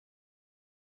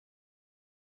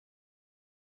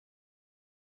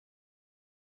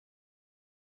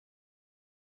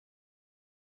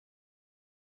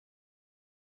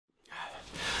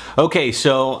Okay,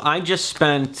 so I just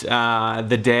spent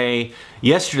the day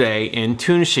yesterday in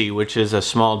Tunxi, which is a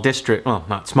small district, well,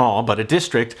 not small, but a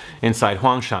district inside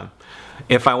Huangshan.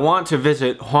 If I want to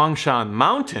visit Huangshan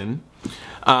Mountain,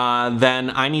 then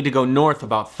I need to go north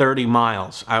about 30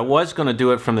 miles. I was going to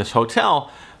do it from this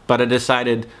hotel, but I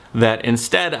decided that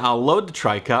instead I'll load the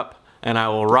trike up and I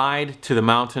will ride to the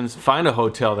mountains, find a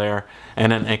hotel there,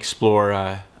 and then explore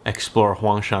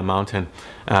Huangshan Mountain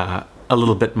a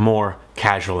little bit more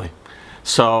casually.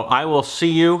 So I will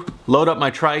see you, load up my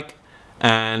trike,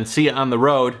 and see you on the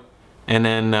road, and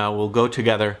then we'll go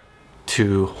together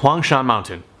to Huangshan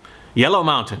Mountain, Yellow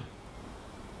Mountain.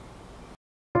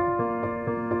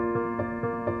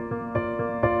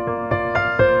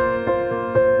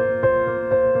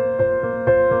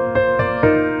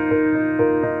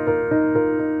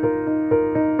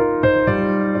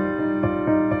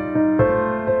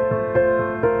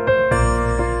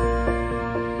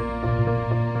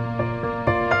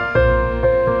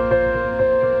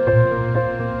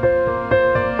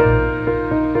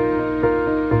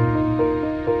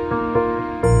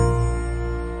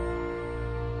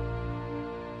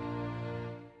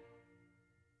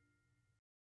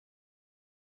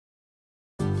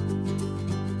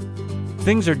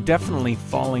 Things are definitely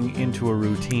falling into a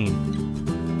routine.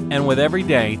 And with every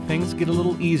day, things get a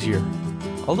little easier,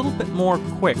 a little bit more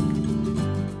quick.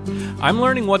 I'm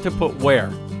learning what to put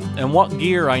where, and what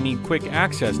gear I need quick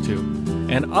access to,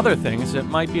 and other things that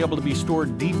might be able to be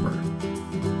stored deeper.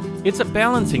 It's a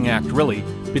balancing act, really,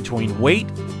 between weight,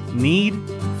 need,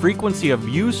 frequency of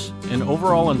use, and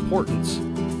overall importance.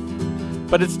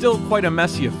 But it's still quite a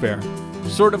messy affair,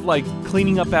 sort of like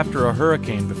cleaning up after a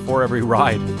hurricane before every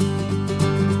ride.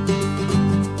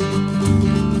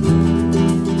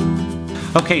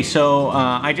 Okay, so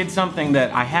I did something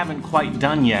that I haven't quite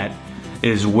done yet,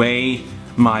 is weigh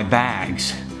my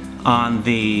bags. On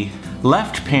the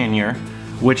left pannier,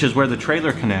 which is where the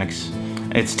trailer connects,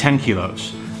 it's 10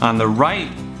 kilos. On the right,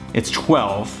 it's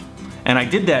 12. And I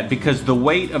did that because the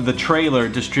weight of the trailer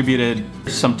distributed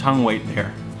some tongue weight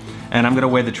there. And I'm gonna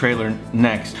weigh the trailer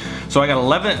next. So I got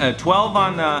 12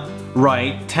 on the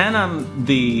right, 10 on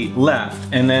the left,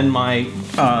 and then my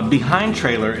behind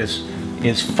trailer is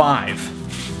 5.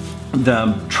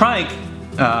 The trike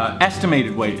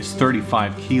estimated weight is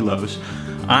 35 kilos.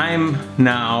 I'm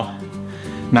now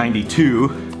 92.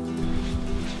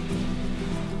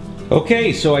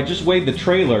 Okay, so I just weighed the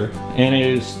trailer and it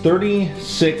is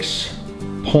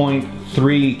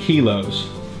 36.3 kilos.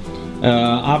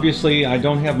 Obviously I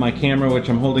don't have my camera, which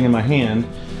I'm holding in my hand,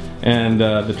 and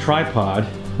the tripod,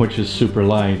 which is super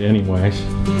light anyways.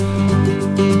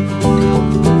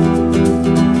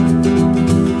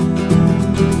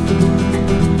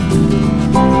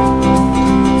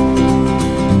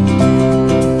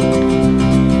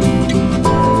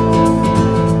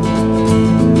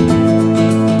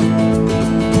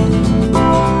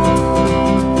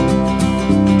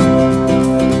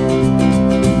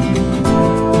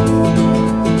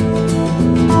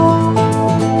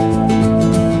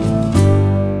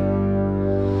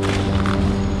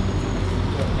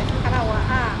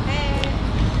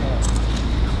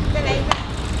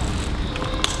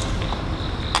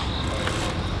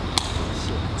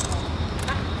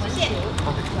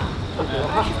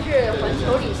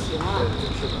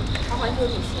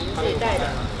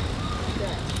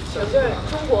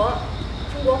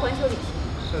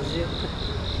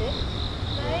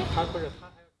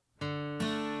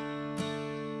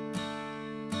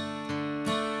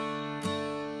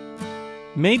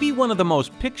 Maybe one of the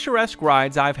most picturesque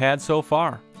rides I've had so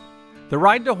far. The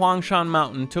ride to Huangshan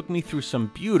Mountain took me through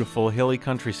some beautiful hilly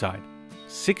countryside,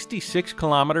 66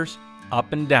 kilometers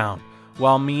up and down,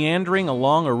 while meandering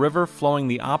along a river flowing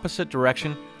the opposite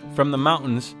direction from the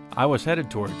mountains I was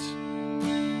headed towards.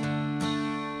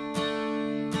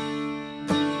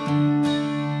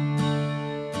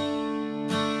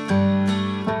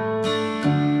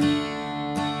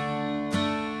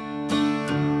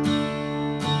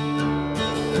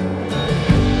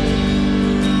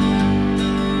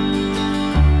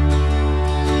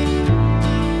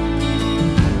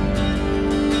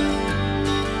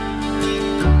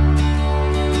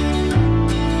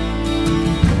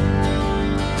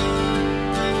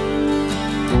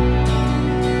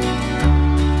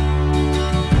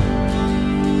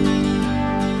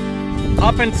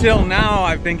 Up until now,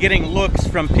 I've been getting looks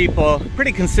from people,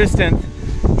 pretty consistent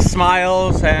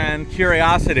smiles and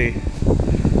curiosity,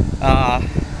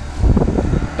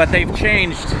 but they've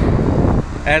changed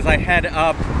as I head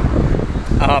up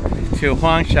to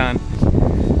Huangshan.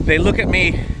 They look at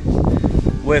me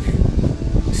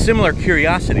with similar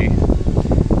curiosity,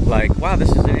 like, wow, this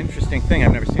is an interesting thing,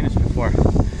 I've never seen this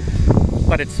for.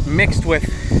 But it's mixed with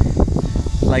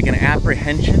like an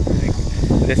apprehension. Like,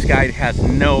 this guy has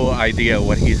no idea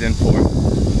what he's in for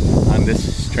on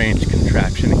this strange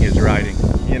contraption he is riding.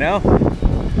 You know,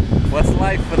 what's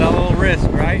life without a little risk,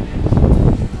 right?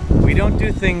 We don't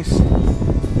do things,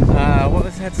 what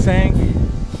was that saying?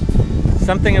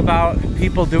 Something about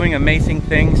people doing amazing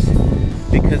things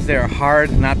because they're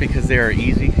hard, not because they are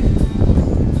easy.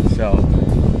 So,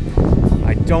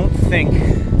 I don't think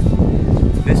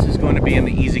this is going to be in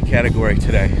the easy category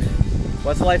today.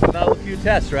 What's life without a few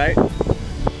tests, right?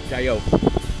 JaYoe.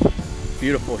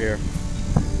 Beautiful here.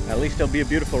 At least it'll be a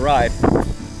beautiful ride.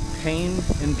 Pain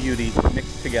and beauty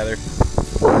mixed together.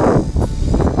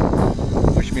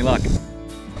 Wish me luck.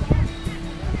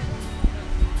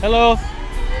 Hello.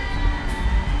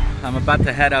 I'm about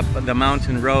to head up the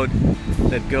mountain road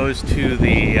that goes to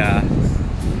the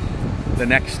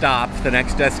next stop, the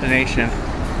next destination.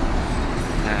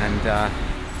 And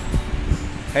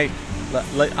hey,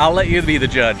 I'll let you be the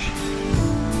judge.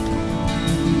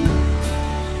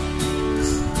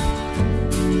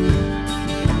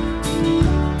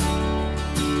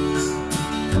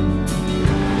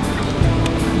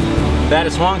 That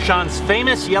is Huangshan's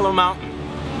famous Yellow Mountain.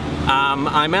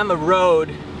 I'm on the road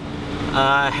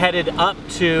headed up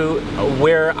to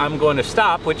where I'm going to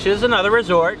stop, which is another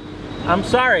resort. I'm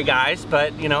sorry guys,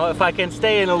 but you know, if I can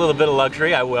stay in a little bit of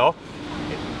luxury, I will.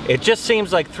 It just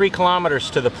seems like 3 kilometers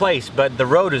to the place, but the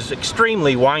road is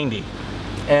extremely windy.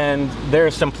 And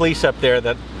there's some police up there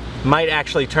that might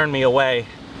actually turn me away,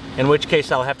 in which case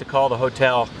I'll have to call the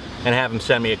hotel and have them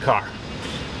send me a car.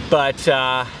 But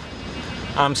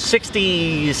I'm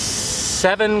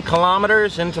 67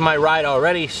 kilometers into my ride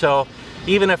already, so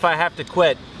even if I have to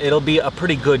quit, it'll be a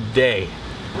pretty good day.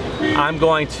 I'm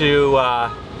going to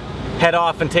head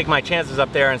off and take my chances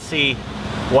up there and see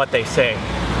what they say.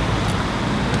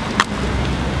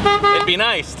 It'd be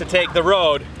nice to take the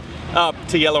road up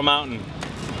to Yellow Mountain.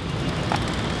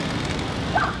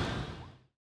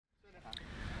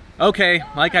 Okay,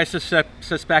 like I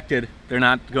suspected, they're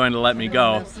not going to let me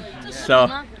go. So,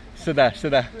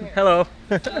 hello.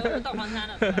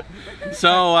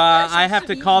 So I have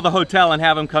to call the hotel and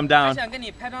have them come down. At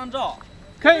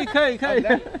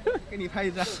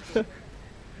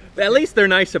least they're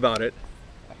nice about it.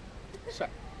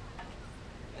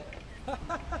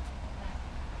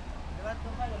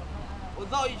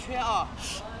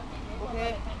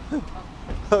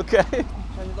 Okay. Okay.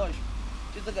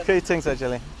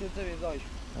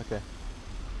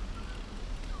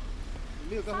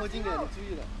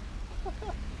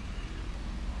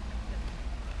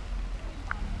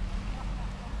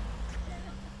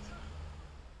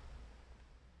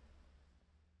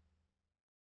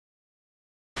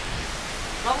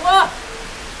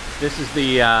 This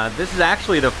is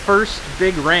actually the first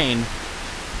big rain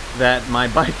that my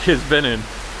bike has been in.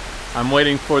 I'm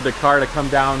waiting for the car to come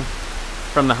down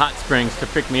from the hot springs to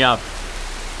pick me up.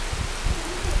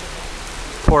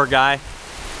 Poor guy,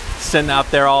 sitting out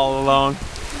there all alone.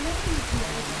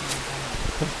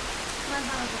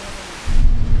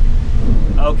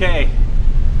 Okay.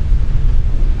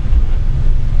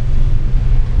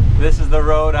 This is the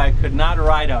road I could not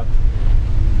ride up.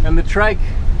 And the trike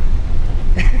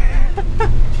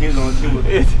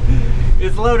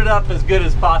it's loaded up as good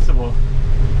as possible.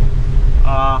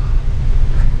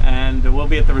 And we'll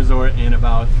be at the resort in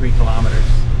about 3 kilometers.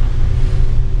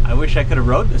 I wish I could have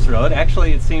rode this road.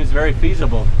 Actually, it seems very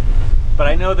feasible. But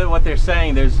I know that what they're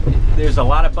saying, there's a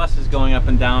lot of buses going up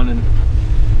and down, and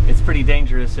it's pretty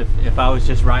dangerous if I was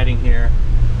just riding here.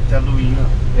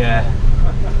 Yeah.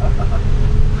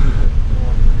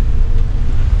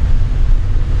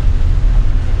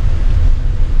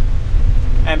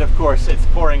 And of course, it's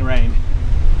pouring rain.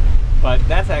 But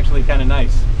that's actually kind of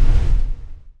nice.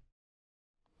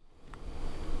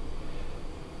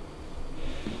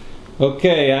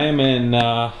 Okay, I'm in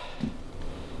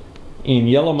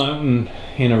Yellow Mountain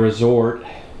in a resort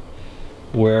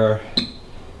where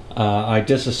I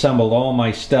disassembled all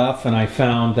my stuff, and I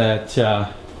found that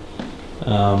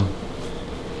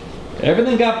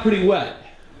everything got pretty wet.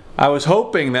 I was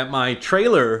hoping that my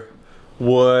trailer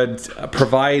would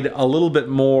provide a little bit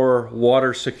more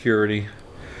water security,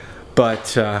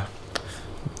 but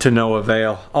to no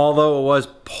avail. Although it was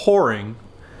pouring,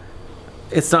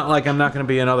 it's not like I'm not going to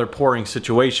be in other pouring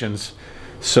situations,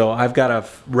 so I've got to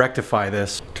rectify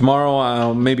this. Tomorrow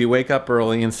I'll maybe wake up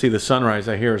early and see the sunrise.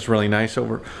 I hear it's really nice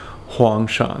over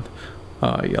Huangshan,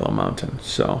 Yellow Mountain.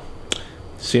 So,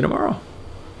 see you tomorrow.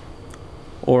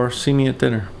 Or see me at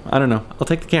dinner. I don't know. I'll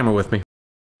take the camera with me.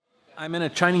 I'm in a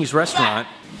Chinese restaurant,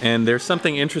 and there's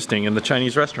something interesting in the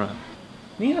Chinese restaurant.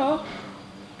 你好.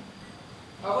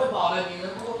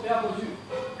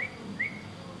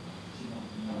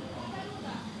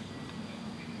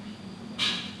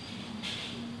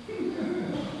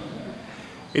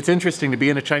 It's interesting to be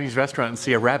in a Chinese restaurant and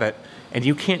see a rabbit, and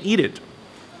you can't eat it.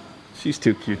 She's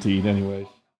too cute to eat anyways.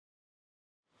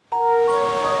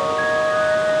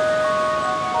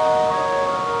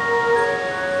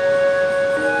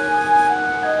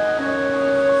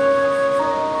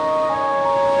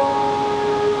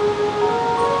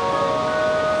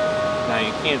 Now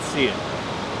you can't see it,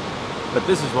 but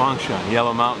this is Huangshan,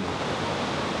 Yellow Mountain.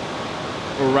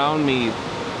 Around me,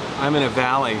 I'm in a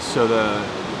valley, so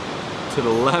to the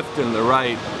left and the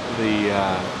right,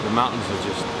 the mountains are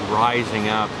just rising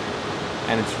up,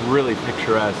 and it's really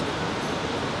picturesque.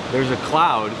 There's a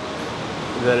cloud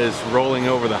that is rolling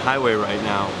over the highway right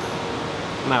now.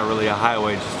 Not really a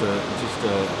highway, just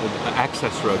an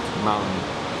access road to the mountain.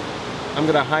 I'm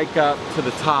gonna hike up to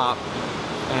the top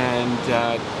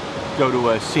and go to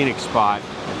a scenic spot,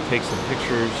 take some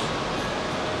pictures,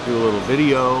 do a little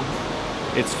video.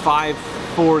 It's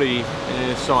 5:40,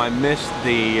 so I missed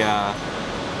the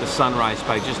sunrise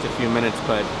by just a few minutes,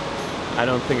 but I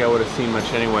don't think I would have seen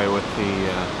much anyway with the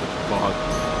fog.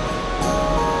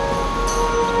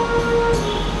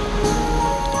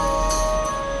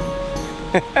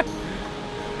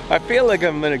 I feel like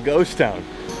I'm in a ghost town.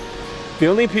 The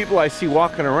only people I see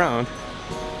walking around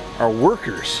are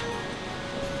workers,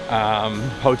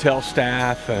 hotel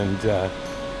staff and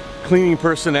cleaning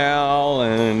personnel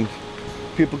and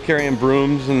people carrying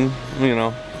brooms, and you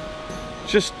know,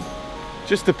 just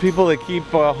the people that keep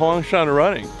Huangshan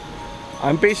running.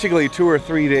 I'm basically 2 or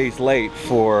 3 days late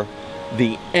for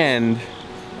the end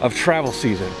of travel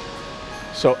season,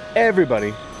 so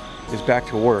everybody is back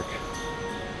to work.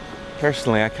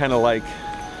 Personally, I kind of like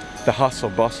the hustle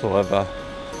bustle of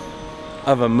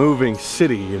a moving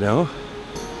city, you know.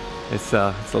 It's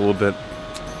a little bit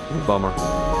of a bummer.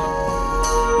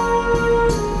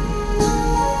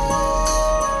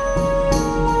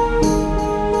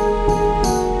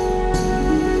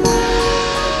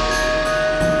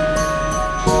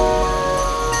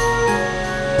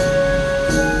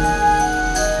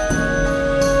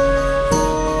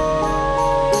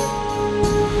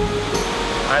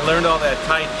 I learned all that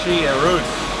Tai Chi and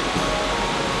roots.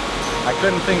 I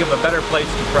couldn't think of a better place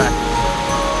to practice.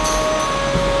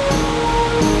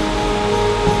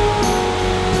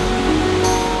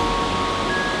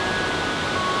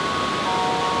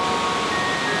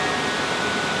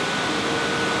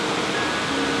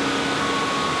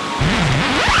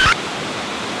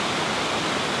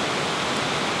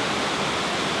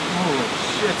 Holy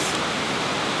shit.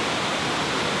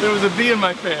 There was a bee in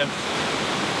my pants.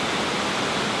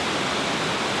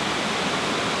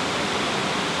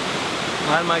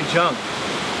 On my junk.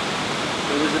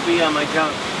 There was a bee on my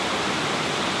junk.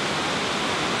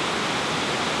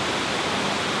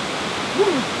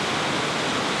 Woo.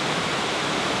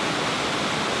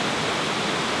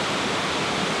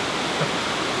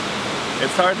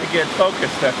 It's hard to get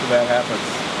focused after that happens.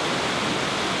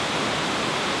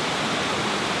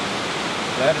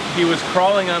 He was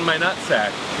crawling on my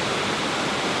nutsack.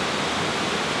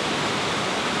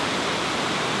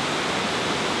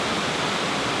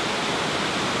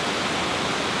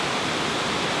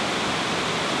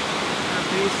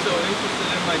 He's so interested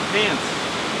in my pants.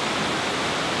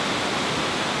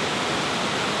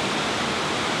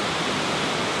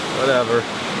 Whatever.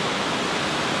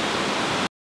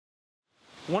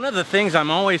 One of the things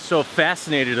I'm always so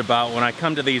fascinated about when I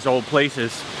come to these old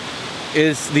places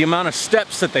is the amount of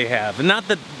steps that they have. And not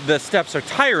that the steps are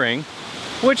tiring,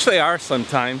 which they are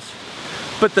sometimes,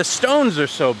 but the stones are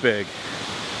so big.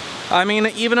 I mean,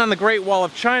 even on the Great Wall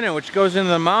of China, which goes into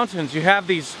the mountains, you have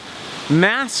these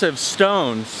massive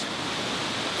stones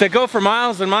that go for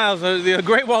miles and miles. The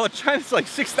Great Wall of China is like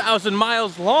 6,000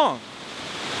 miles long.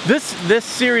 This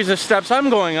series of steps I'm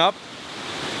going up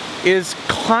is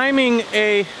climbing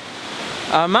a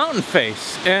mountain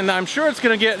face, and I'm sure it's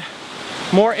going to get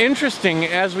more interesting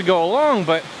as we go along,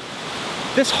 but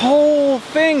this whole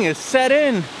thing is set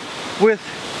in with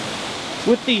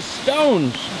these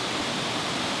stones,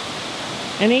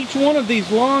 and each one of these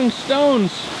long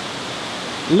stones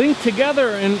linked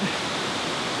together and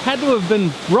had to have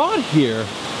been brought here,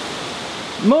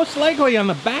 most likely on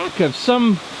the back of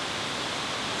some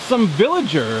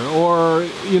villager or,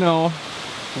 you know,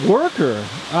 worker.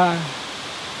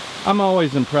 I'm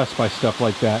always impressed by stuff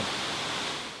like that.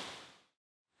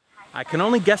 I can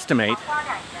only guesstimate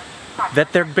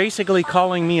that they're basically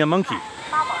calling me a monkey.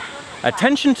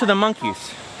 Attention to the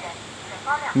monkeys.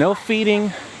 No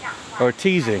feeding or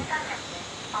teasing.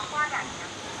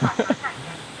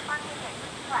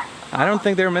 I don't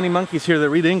think there are many monkeys here that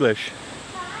read English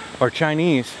or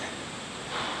Chinese,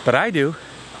 but I do.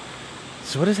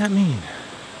 So what does that mean?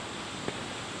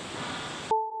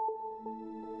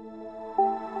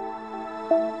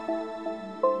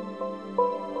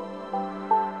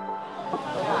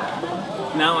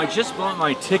 Now I just bought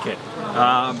my ticket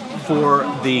for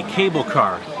the cable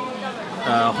car.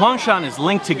 Huangshan is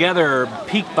linked together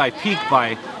peak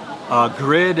by a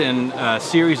grid and a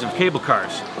series of cable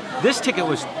cars. This ticket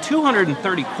was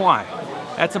 230 kwai.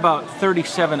 That's about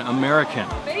 37 American.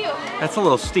 That's a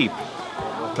little steep,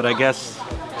 but I guess,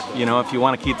 you know, if you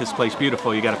want to keep this place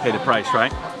beautiful, you got to pay the price,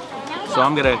 right? So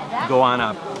I'm gonna go on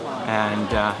up,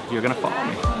 and you're gonna follow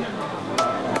me.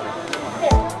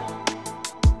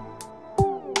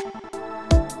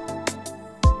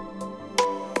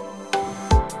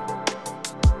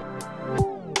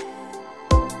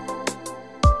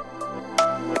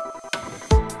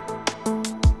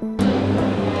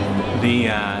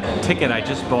 The ticket I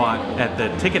just bought at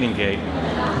the ticketing gate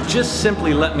just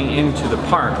simply let me into the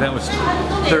park. That was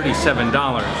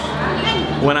 $37.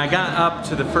 When I got up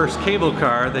to the first cable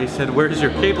car, they said, "Where's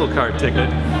your cable car ticket?"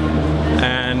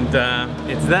 And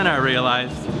it's then I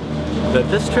realized that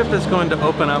this trip is going to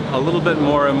open up a little bit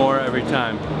more and more every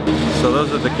time. So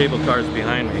those are the cable cars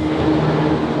behind me.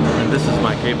 And this is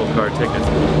my cable car ticket.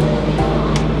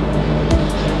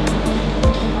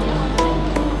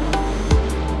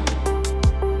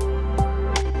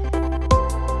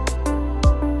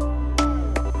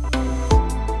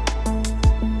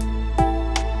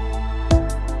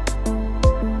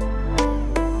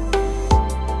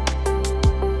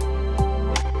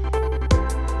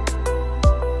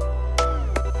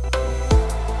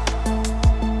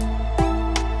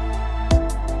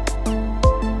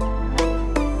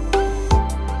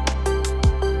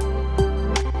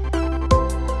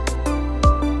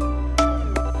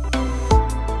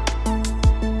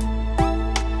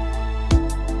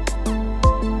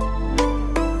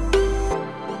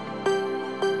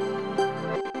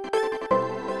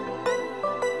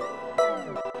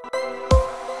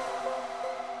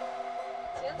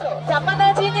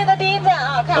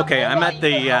 Okay, I'm at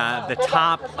the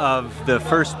top of the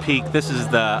first peak. This is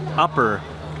the upper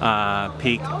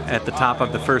peak at the top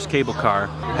of the first cable car,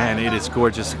 and it is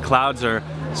gorgeous. The clouds are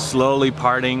slowly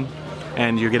parting,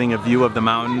 and you're getting a view of the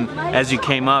mountain. As you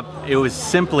came up, it was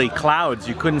simply clouds.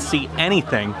 You couldn't see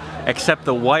anything except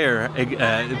the wire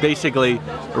basically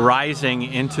rising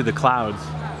into the clouds.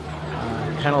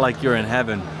 Kind of like you're in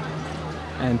heaven.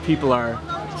 And people are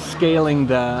scaling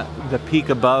the peak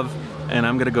above, and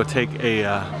I'm gonna go take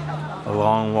a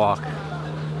long walk.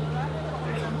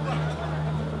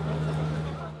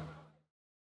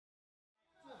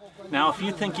 Now, if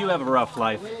you think you have a rough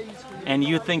life and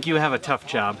you think you have a tough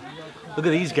job, look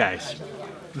at these guys.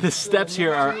 The steps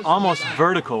here are almost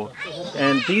vertical,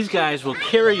 and these guys will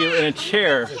carry you in a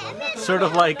chair, sort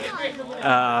of like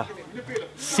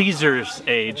Caesar's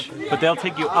age, but they'll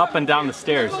take you up and down the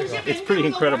stairs. It's pretty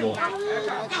incredible.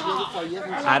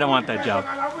 I don't want that job.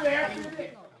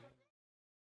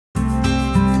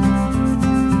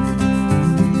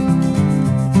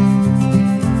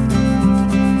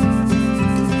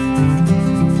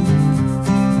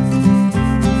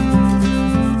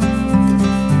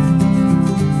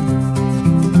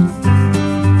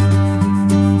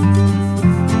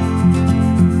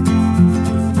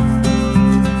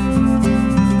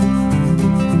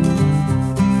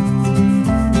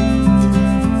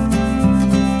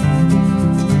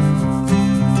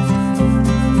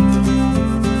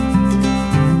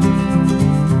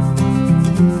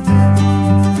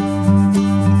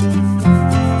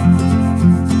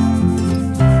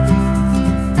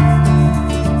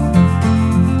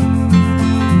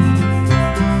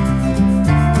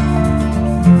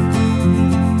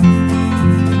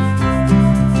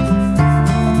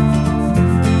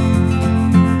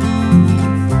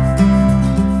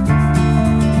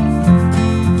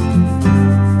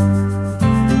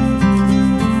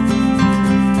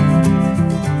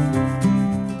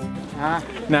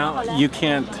 Now, you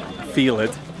can't feel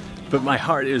it, but my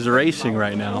heart is racing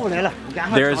right now.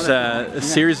 There's a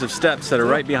series of steps that are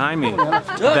right behind me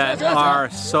that are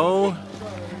so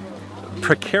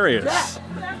precarious.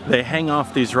 They hang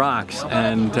off these rocks,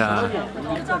 and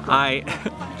I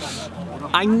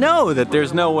know that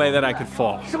there's no way that I could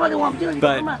fall,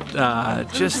 but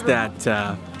just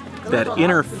that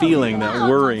inner feeling, that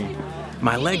worry,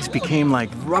 my legs became like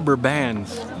rubber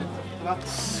bands.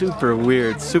 Super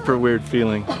weird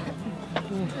feeling.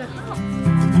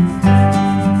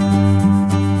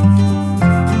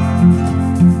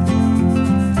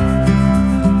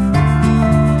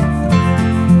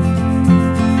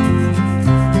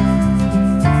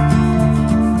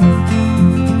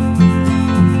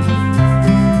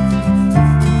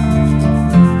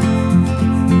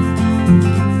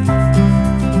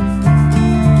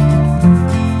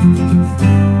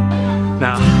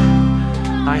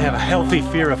 healthy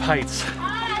fear of heights.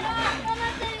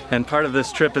 And part of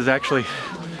this trip is actually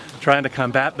trying to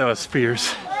combat those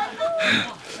fears.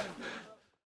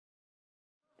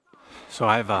 So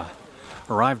I've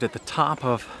arrived at the top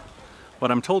of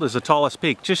what I'm told is the tallest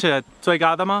peak. 这是最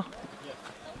高的吗?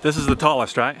 This is the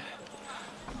tallest, right?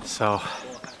 So,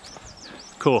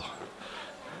 cool.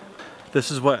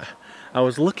 This is what I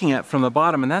was looking at from the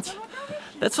bottom, and that's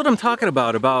what I'm talking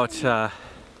about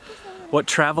what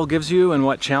travel gives you and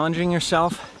what challenging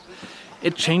yourself.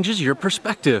 It changes your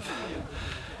perspective.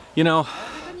 You know,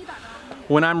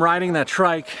 when I'm riding that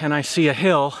trike and I see a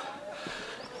hill,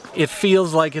 it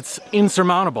feels like it's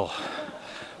insurmountable.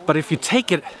 But if you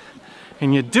take it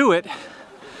and you do it,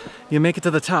 you make it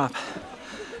to the top.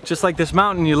 Just like this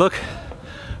mountain, you look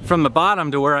from the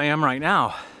bottom to where I am right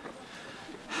now.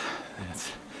 It's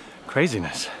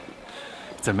craziness.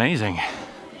 It's amazing.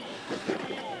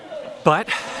 But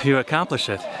you accomplish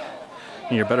it,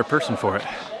 and you're a better person for it.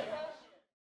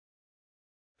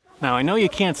 Now I know you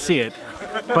can't see it,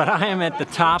 but I am at the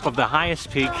top of the highest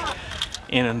peak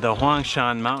in the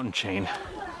Huangshan Mountain chain.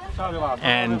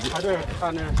 And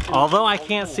although I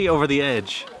can't see over the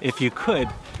edge, if you could,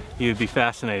 you'd be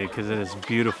fascinated because it is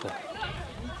beautiful.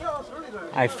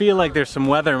 I feel like there's some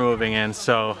weather moving in,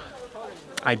 so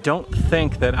I don't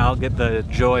think that I'll get the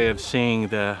joy of seeing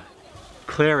the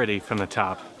clarity from the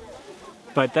top.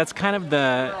 But that's kind of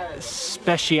the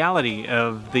speciality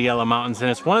of the Yellow Mountains,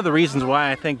 and it's one of the reasons why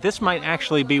I think this might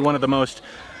actually be one of the most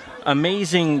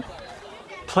amazing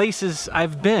places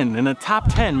I've been, in the top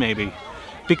 10 maybe,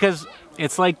 because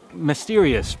it's like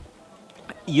mysterious.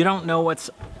 You don't know what's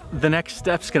the next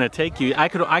step's gonna take you. I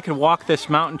could walk this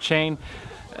mountain chain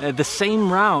the same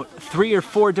route 3 or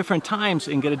 4 different times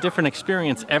and get a different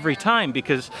experience every time,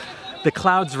 because the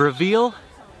clouds reveal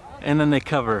and then they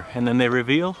cover, and then they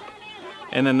reveal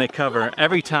and then they cover,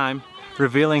 every time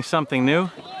revealing something new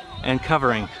and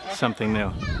covering something new.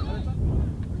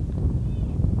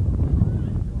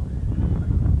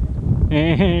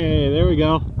 Hey, there we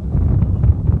go.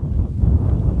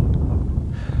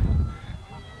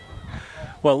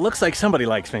 Well, it looks like somebody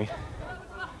likes me.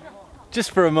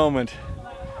 Just for a moment,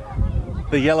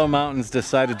 the Yellow Mountains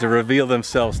decided to reveal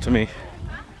themselves to me.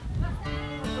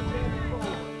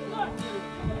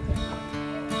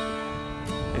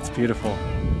 It's beautiful.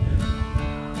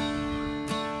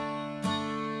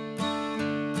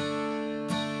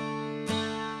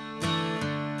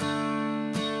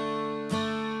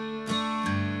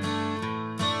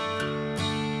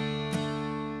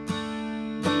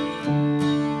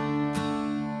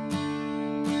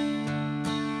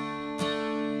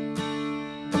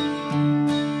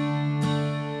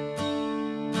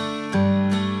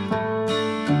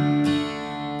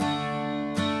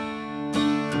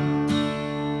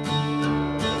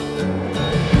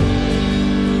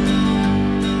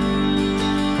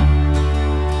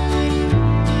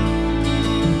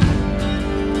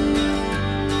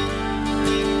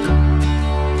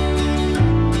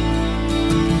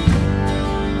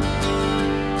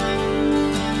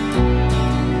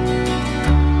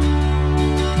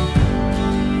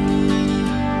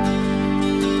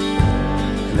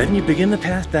 Then you begin the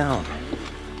path down.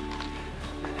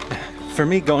 For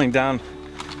me, going down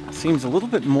seems a little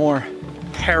bit more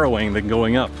harrowing than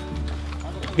going up.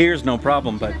 Here's no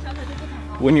problem, but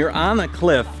when you're on a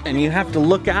cliff and you have to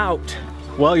look out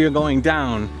while you're going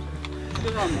down,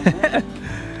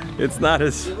 it's not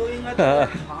as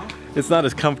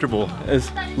comfortable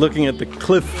as looking at the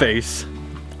cliff face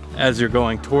as you're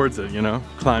going towards it, you know,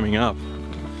 climbing up.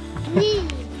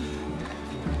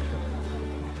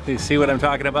 Do you see what I'm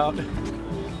talking about?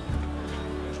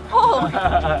 Oh!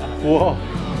 Whoa!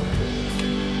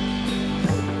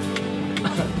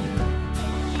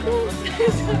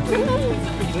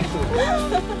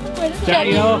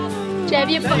 JaYoe!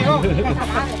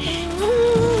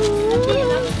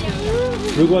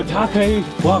 如果他可以，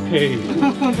我可以。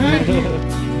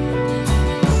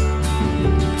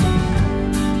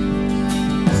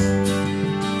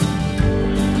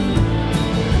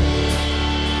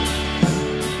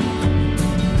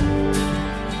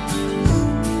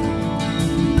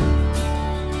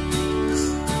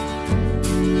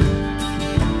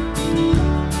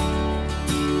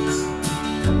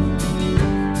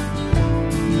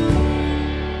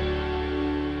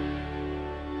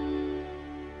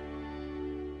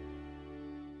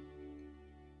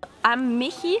I'm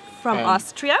Michi from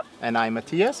Austria. And I'm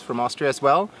Matthias from Austria as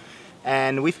well.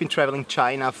 And we've been traveling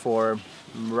China for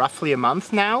roughly a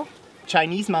month now.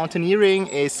 Chinese mountaineering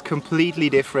is completely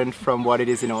different from what it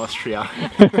is in Austria.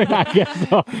 I guess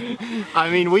so. I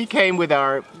mean, we came with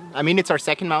it's our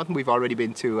second mountain. We've already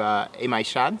been to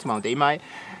Shan, to Mount Emei.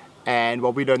 And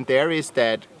what we learned there is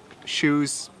that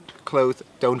shoes, clothes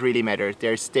don't really matter.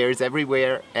 There's stairs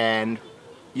everywhere and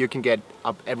you can get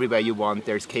up everywhere you want.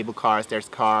 There's cable cars,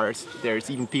 there's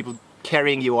even people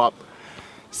carrying you up.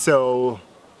 So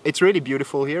it's really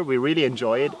beautiful here. We really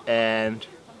enjoy it, and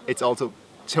it's also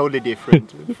totally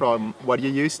different from what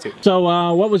you're used to.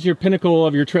 So what was your pinnacle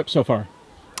of your trip so far?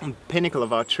 Pinnacle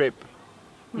of our trip.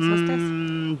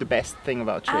 The best thing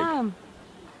about trip.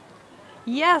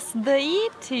 Yes, the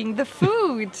eating, the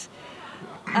food.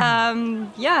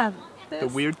 Yeah. The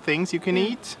weird things you can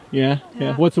eat. Yeah.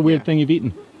 What's the weird thing you've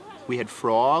eaten? We had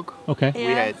frog. Okay. Yeah.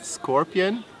 We had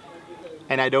scorpion.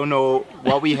 And I don't know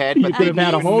what we had, but You could have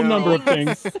had a whole number of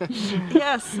things.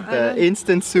 Yes. The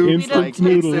instant soup, Instant like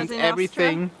noodles. instant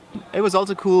everything. It was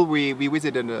also cool. We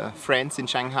visited friends in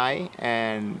Shanghai,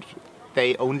 and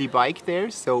they only bike there,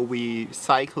 so we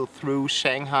cycled through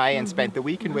Shanghai and spent the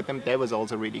weekend with them. That was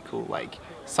also really cool, like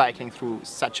cycling through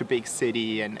such a big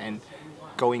city and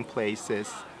going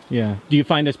places. Yeah. Do you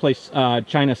find this place,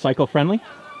 China, cycle friendly?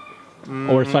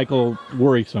 Or cycle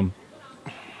worrisome?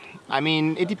 I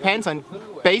mean, it depends on,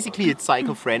 basically it's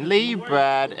cycle friendly,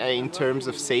 but in terms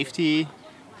of safety,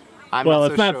 I'm not so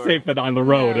it's not sure. safe on the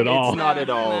road at all. It's not at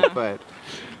all, but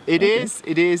it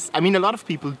is. I mean, a lot of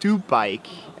people do bike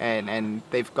and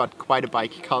they've got quite a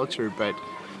bike culture, but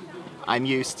I'm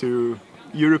used to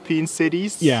European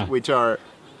cities, which are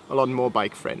a lot more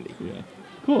bike friendly. Yeah.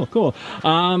 Cool.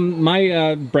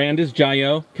 My brand is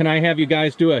JaYoe. Can I have you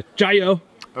guys do a JaYoe?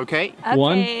 Okay.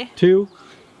 1, 2.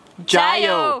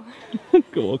 JaYoe!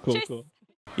 Cool.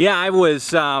 Yeah, I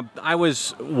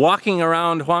was walking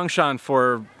around Huangshan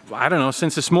for, I don't know,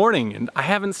 since this morning, and I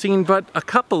haven't seen but a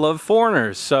couple of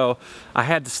foreigners, so I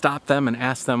had to stop them and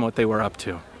ask them what they were up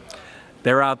to.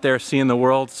 They're out there seeing the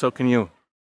world, so can you.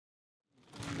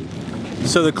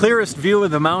 So the clearest view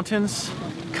of the mountains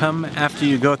come after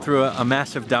you go through a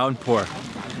massive downpour,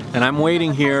 and I'm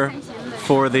waiting here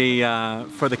for the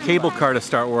cable car to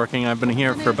start working. I've been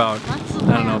here for about,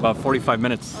 I don't know, about 45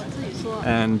 minutes.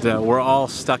 And we're all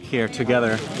stuck here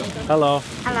together. Hello.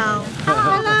 Hello.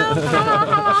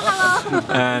 Hello.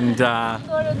 And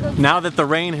now that the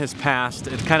rain has passed,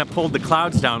 it kind of pulled the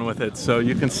clouds down with it, so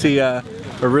you can see a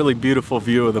really beautiful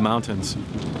view of the mountains.